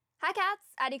Hi cats,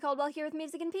 Addie Caldwell here with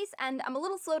Music and Peace, and I'm a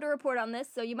little slow to report on this,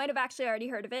 so you might have actually already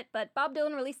heard of it, but Bob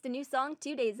Dylan released a new song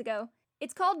 2 days ago.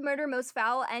 It's called Murder Most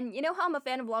Foul, and you know how I'm a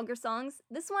fan of longer songs?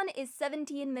 This one is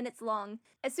 17 minutes long.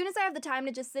 As soon as I have the time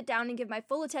to just sit down and give my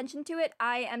full attention to it,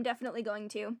 I am definitely going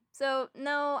to. So,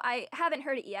 no, I haven't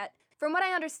heard it yet. From what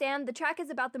I understand, the track is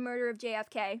about the murder of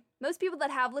JFK. Most people that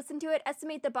have listened to it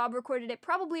estimate that Bob recorded it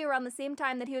probably around the same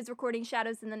time that he was recording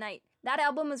Shadows in the Night. That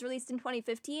album was released in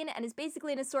 2015 and is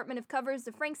basically an assortment of covers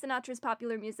of Frank Sinatra's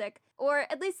popular music, or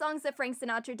at least songs that Frank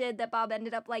Sinatra did that Bob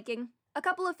ended up liking. A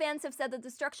couple of fans have said that the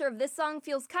structure of this song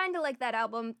feels kinda like that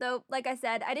album, though, like I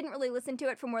said, I didn't really listen to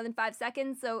it for more than 5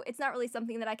 seconds, so it's not really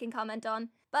something that I can comment on.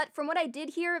 But from what I did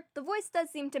hear, the voice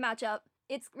does seem to match up.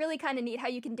 It's really kinda neat how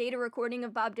you can date a recording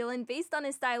of Bob Dylan based on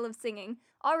his style of singing.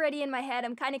 Already in my head,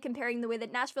 I'm kinda comparing the way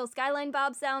that Nashville Skyline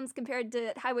Bob sounds compared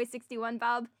to Highway 61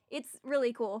 Bob. It's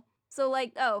really cool. So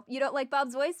oh, you don't like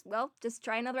Bob's voice? Well, just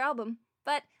try another album.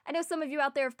 But I know some of you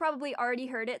out there have probably already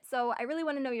heard it, so I really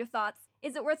want to know your thoughts.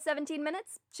 Is it worth 17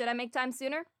 minutes? Should I make time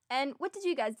sooner? And what did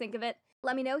you guys think of it?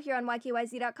 Let me know here on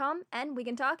ykyz.com, and we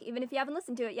can talk even if you haven't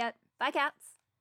listened to it yet. Bye, cats!